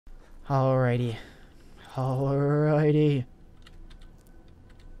Alrighty. Alrighty.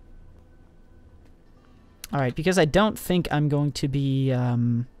 Alright, because I don't think I'm going to be,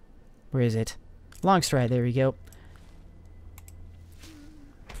 where is it? Long stride, there we go.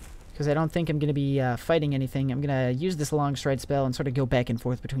 Because I don't think I'm going to be fighting anything. I'm going to use this long stride spell and sort of go back and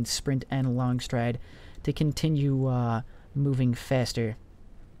forth between sprint and long stride to continue moving faster.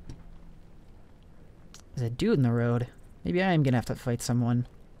 There's a dude in the road. Maybe I am going to have to fight someone.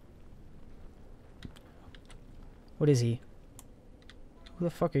 What is he? Who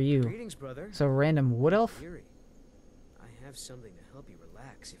the fuck are you? Greetings, brother. It's a random wood elf? I have something to help you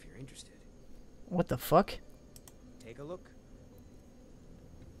relax if you're interested. What the fuck? Take a look.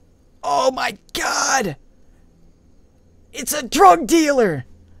 Oh my god! It's a drug dealer!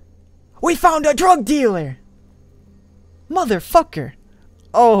 We found a drug dealer! Motherfucker!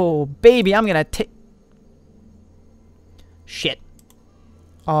 Oh, baby, I'm gonna take... Shit.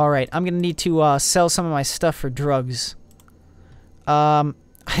 Alright, I'm gonna need to sell some of my stuff for drugs. I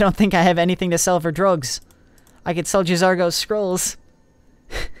don't think I have anything to sell for drugs. I could sell Jizargo's scrolls.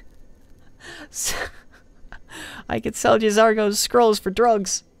 I could sell Jizargo's scrolls for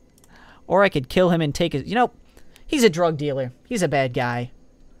drugs. Or I could kill him and take his... You know, he's a drug dealer. He's a bad guy.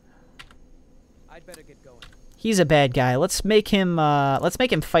 I'd better get going. He's a bad guy. Let's make him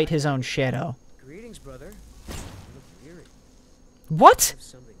fight his own shadow. Greetings, brother. You look weary. What? I have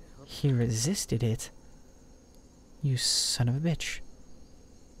something to help He resisted it. You son of a bitch.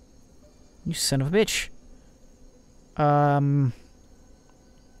 You son of a bitch.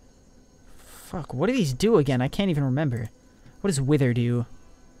 Fuck, what do these do again? I can't even remember. What does Wither do?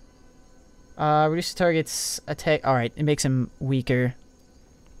 Reduce the target's attack. Alright, it makes him weaker.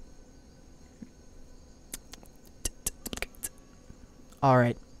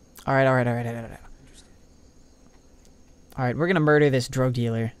 Alright. Alright, we're gonna murder this drug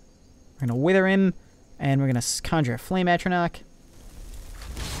dealer. We're gonna wither him, and we're gonna conjure a flame atronach.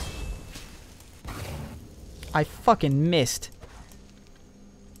 I fucking missed.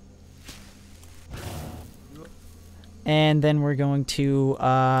 And then we're going to,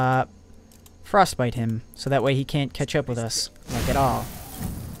 frostbite him, so that way he can't catch up with us, like at all.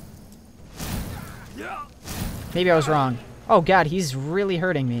 Maybe I was wrong. Oh god, he's really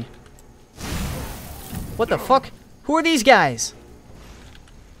hurting me. What the fuck? Who are these guys?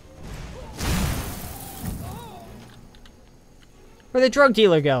 Where'd the drug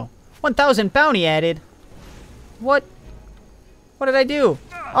dealer go? 1,000 bounty added. What? What did I do?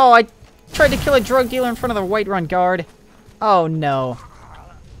 Oh, I tried to kill a drug dealer in front of the Whiterun guard. Oh no.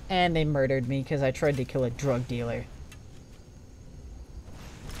 And they murdered me because I tried to kill a drug dealer.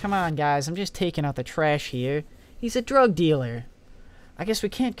 Come on, guys. I'm just taking out the trash here. He's a drug dealer. I guess we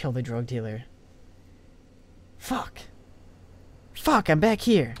can't kill the drug dealer. Fuck. Fuck, I'm back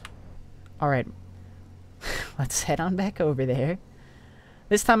here. Alright. Let's head on back over there.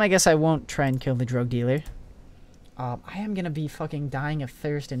 This time I guess I won't try and kill the drug dealer. I am gonna be fucking dying of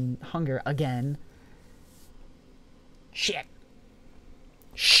thirst and hunger again. Shit.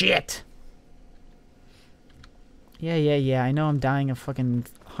 Shit! Yeah, I know I'm dying of fucking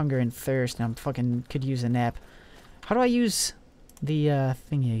hunger and thirst, and I'm fucking could use a nap. How do I use the,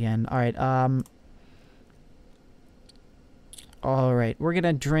 thingy again? Alright, Alright, we're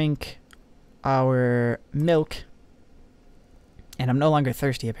gonna drink our milk. And I'm no longer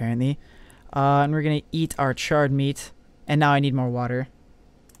thirsty, apparently. And we're gonna eat our charred meat. And now I need more water.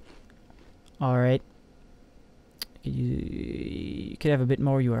 Alright. You could have a bit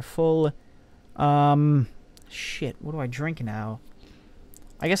more. You are full. Shit. What do I drink now?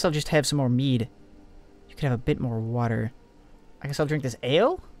 I guess I'll just have some more mead. You could have a bit more water. I guess I'll drink this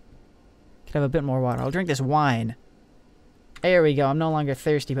ale? Could have a bit more water. I'll drink this wine. There we go. I'm no longer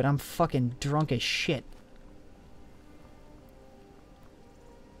thirsty, but I'm fucking drunk as shit.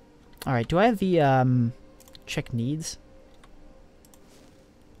 Alright, do I have the, check needs?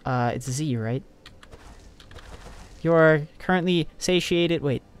 It's Z, right? You are currently satiated.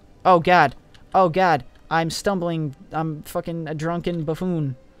 Wait. Oh, God. Oh, God. I'm stumbling. I'm fucking a drunken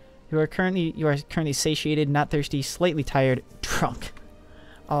buffoon. You are currently satiated, not thirsty, slightly tired, drunk.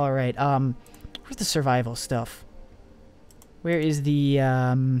 Alright, where's the survival stuff? Where is the,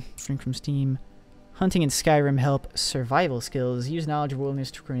 drink from Steam? Hunting in Skyrim help. Survival skills. Use knowledge of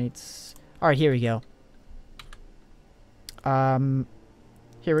wilderness to create... Alright, here we go.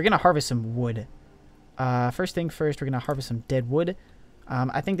 Here, we're gonna harvest some wood. First thing first, we're gonna harvest some dead wood.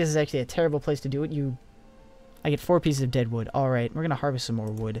 I think this is actually a terrible place to do it. I get 4 pieces of dead wood. Alright, we're gonna harvest some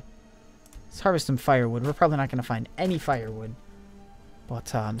more wood. Let's harvest some firewood. We're probably not gonna find any firewood.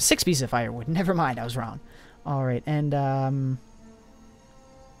 But, 6 pieces of firewood. Never mind, I was wrong. Alright, and,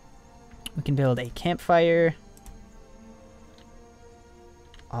 We can build a campfire.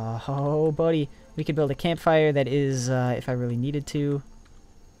 Oh, buddy. We could build a campfire that is, if I really needed to.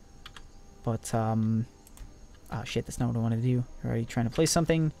 But, oh shit, that's not what I wanted to do. You're already trying to place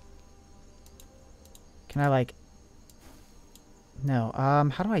something. Can I, like... No,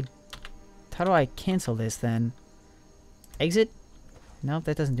 how do I cancel this, then? Exit? Nope,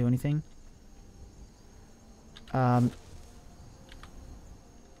 that doesn't do anything.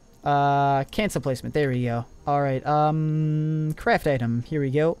 Cancel placement. There we go. Alright, craft item. Here we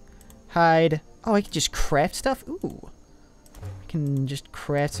go. Hide. Oh, I can just craft stuff? Ooh. I can just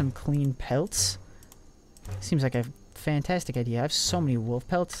craft some clean pelts. Seems like a fantastic idea. I have so many wolf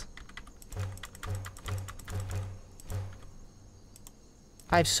pelts.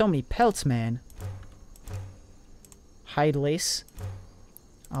 I have so many pelts, man. Hide lace.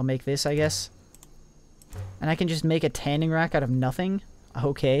 I'll make this, I guess. And I can just make a tanning rack out of nothing.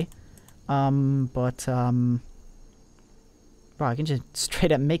 Okay. Bro, I can just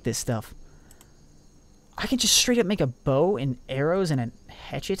straight up make this stuff. I can just straight up make a bow and arrows and a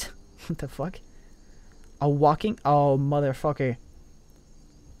hatchet. What the fuck? A walking... Oh, motherfucker.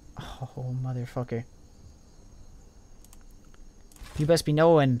 Oh, motherfucker. You best be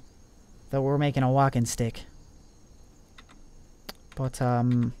knowing that we're making a walking stick. But,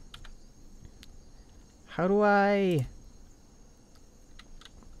 how do I...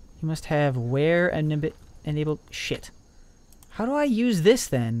 You must have where enabled... Shit. How do I use this,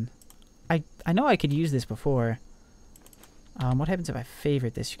 then? I know I could use this before. What happens if I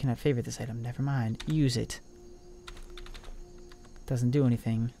favorite this? You cannot favorite this item. Never mind. Use it. Doesn't do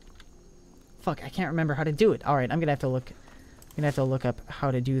anything. Fuck, I can't remember how to do it. Alright, I'm gonna have to look up how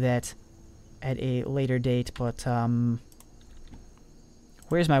to do that at a later date, but,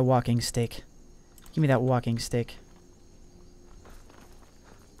 where's my walking stick? Give me that walking stick.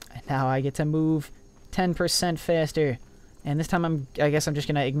 And now I get to move 10% faster. And this time I guess I'm just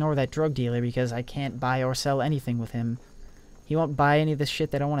gonna ignore that drug dealer because I can't buy or sell anything with him. He won't buy any of this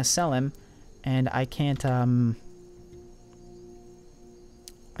shit that I want to sell him. And I can't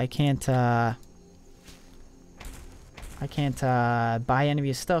buy any of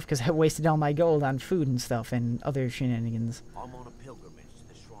his stuff because I wasted all my gold on food and stuff and other shenanigans. I'm on a pilgrimage to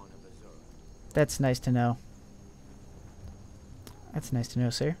the shrine of Azura. That's nice to know. That's nice to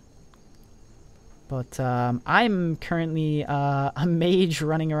know, sir. But I'm currently a mage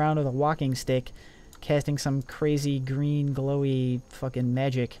running around with a walking stick, casting some crazy green glowy fucking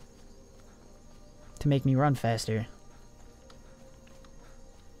magic to make me run faster.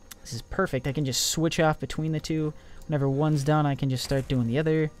 This is perfect. I can just switch off between the two. Whenever one's done, I can just start doing the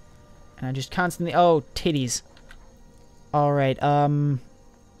other. And I just constantly... Oh, titties. Alright, you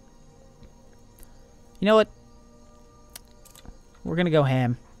know what? We're gonna go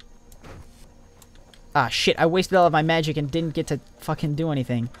ham. Ah, shit. I wasted all of my magic and didn't get to fucking do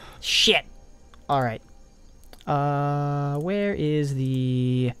anything. Shit! Alright. Where is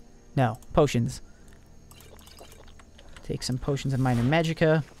the... No, potions. Take some potions of minor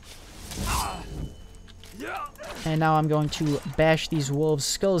magicka. And now I'm going to bash these wolves'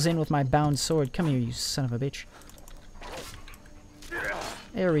 skulls in with my bound sword. Come here, you son of a bitch.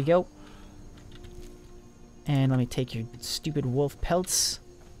 There we go. And let me take your stupid wolf pelts.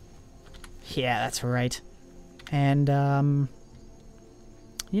 Yeah, that's right. And,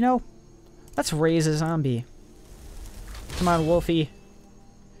 you know, let's raise a zombie. Come on, Wolfie.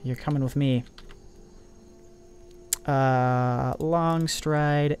 You're coming with me. Long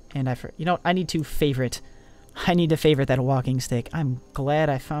stride, and you know what? I need to favorite that walking stick. I'm glad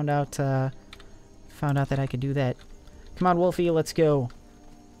I found out that I could do that. Come on, Wolfie, let's go.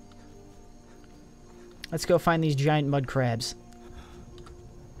 Let's go find these giant mud crabs.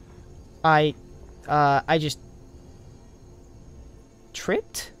 I just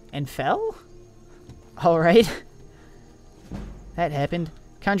tripped and fell? Alright. That happened.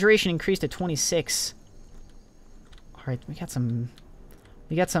 Conjuration increased to 26. Alright, we got some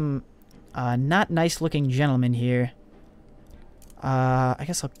not nice looking gentlemen here. I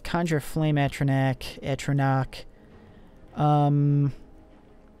guess I'll conjure Flame Atronach.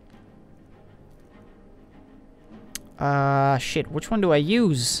 Shit, which one do I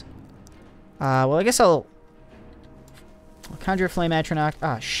use? Well, I guess I'll conjure Flame Atronach.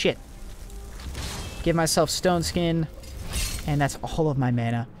 Ah, shit. Give myself Stone Skin, and that's all of my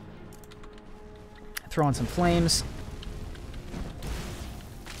mana. Throw in some flames.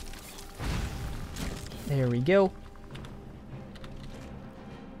 There we go.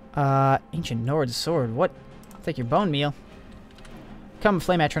 Ancient Nord sword. What? I'll take your bone meal. Come,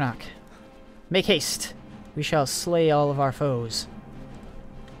 Flame Atronach. Make haste. We shall slay all of our foes.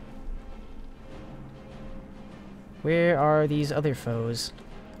 Where are these other foes?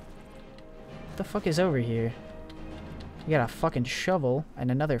 What the fuck is over here? We got a fucking shovel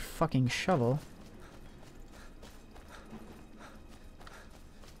and another fucking shovel.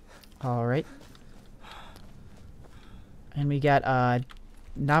 Alright. And we got,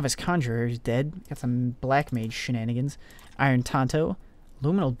 Novice Conjurer who's dead. Got some Black Mage shenanigans. Iron Tonto.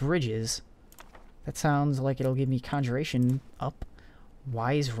 Luminal Bridges. That sounds like it'll give me Conjuration up.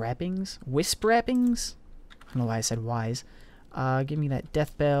 Wise Wrappings? Wisp Wrappings? I don't know why I said wise. Give me that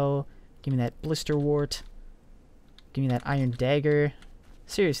Death Bell. Give me that Blister Wart. Give me that Iron Dagger.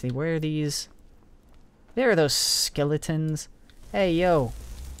 Seriously, where are these? There are those skeletons. Hey, yo.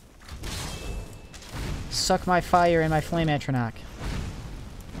 Suck my fire and my flame atronach.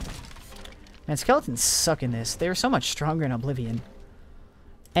 Man, skeletons suck in this. They're so much stronger in Oblivion.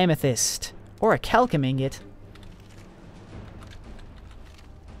 Amethyst. Or a Calcum ingot.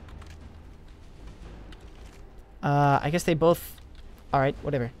 I guess they both... Alright,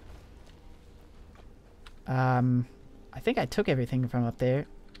 whatever. I think I took everything from up there.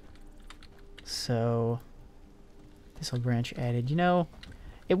 So... This'll branch added. You know,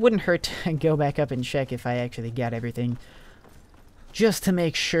 it wouldn't hurt to go back up and check if I actually got everything. Just to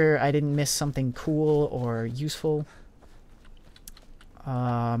make sure I didn't miss something cool or useful.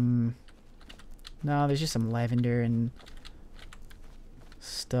 No, there's just some lavender and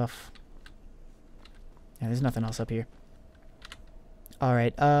stuff. Yeah, there's nothing else up here.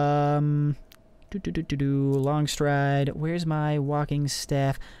 Alright, long stride. Where's my walking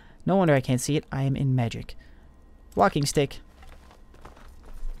staff? No wonder I can't see it. I am in magic. Walking stick.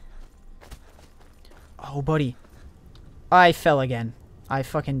 Oh, buddy. I fell again. I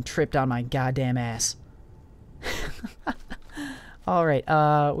fucking tripped on my goddamn ass. Alright,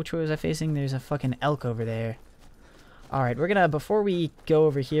 which way was I facing? There's a fucking elk over there. Alright, we're gonna, before we go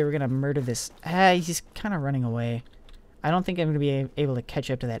over here, we're gonna murder this. He's kind of running away. I don't think I'm gonna be able to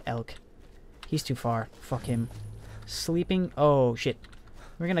catch up to that elk. He's too far. Fuck him. Sleeping? Oh, shit.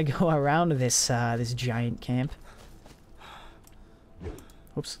 We're gonna go around this, this giant camp.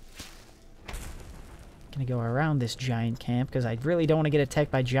 Oops. Gonna go around this giant camp, because I really don't want to get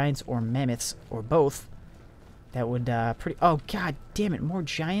attacked by giants or mammoths, or both. That would, pretty... Oh, god damn it, more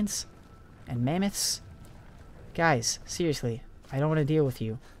giants? And mammoths? Guys, seriously, I don't want to deal with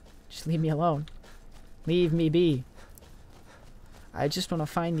you. Just leave me alone. Leave me be. I just want to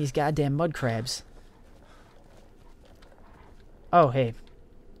find these goddamn mud crabs. Oh, hey.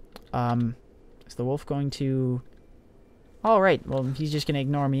 Is the wolf going to... Alright, well, he's just going to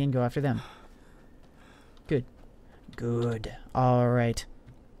ignore me and go after them. Good. Good. Alright.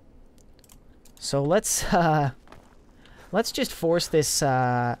 So let's just force this,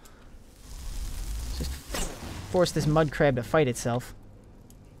 force this mud crab to fight itself.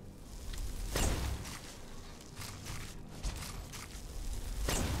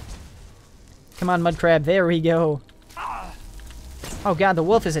 Come on, mud crab. There we go. Oh god, the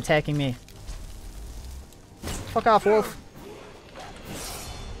wolf is attacking me. Fuck off, wolf.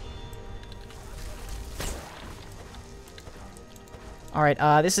 Alright,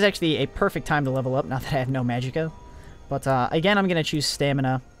 this is actually a perfect time to level up, not that I have no magicka. But, again, I'm gonna choose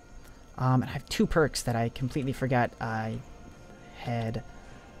stamina. And I have 2 perks that I completely forgot I had.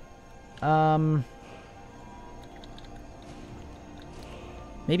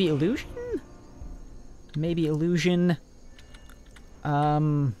 Maybe illusion? Maybe illusion.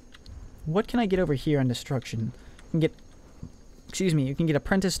 What can I get over here on destruction? You can get, excuse me, you can get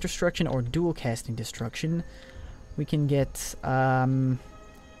apprentice destruction or dual casting destruction. We can get, bound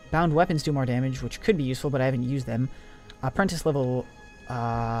weapons do more damage, which could be useful, but I haven't used them. Apprentice level,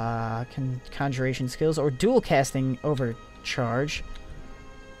 conjuration skills, or dual casting overcharge.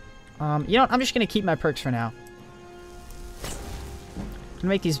 You know what, I'm just gonna keep my perks for now. I'm gonna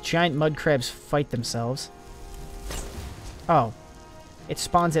make these giant mud crabs fight themselves. Oh. It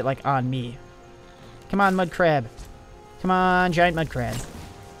spawns it, like, on me. Come on, mud crab. Come on, giant mud crab.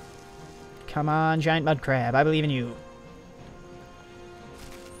 Come on, giant mud crab. I believe in you.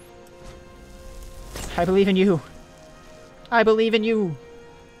 I believe in you. I believe in you.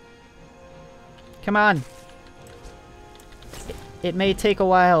 Come on. It may take a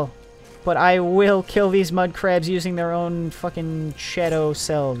while, but I will kill these mud crabs using their own fucking shadow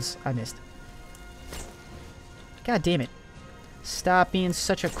selves. I missed. God damn it. Stop being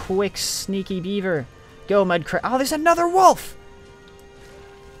such a quick, sneaky beaver. Go, mud crab. Oh, there's another wolf!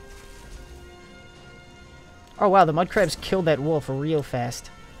 Oh, wow, the mud crabs killed that wolf real fast.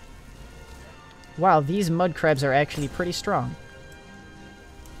 Wow, these mud crabs are actually pretty strong.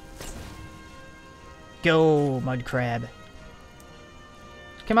 Go, mud crab.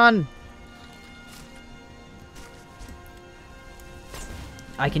 Come on!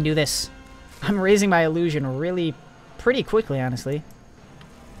 I can do this. I'm raising my illusion really pretty quickly, honestly.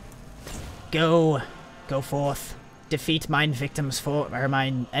 Go. Go forth. Defeat mine victims or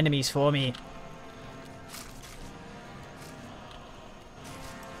mine enemies for me.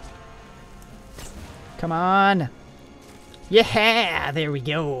 Come on. Yeah, there we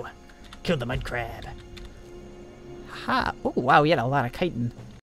go. Killed the mud crab. Ha. Oh, wow, we had a lot of chitin.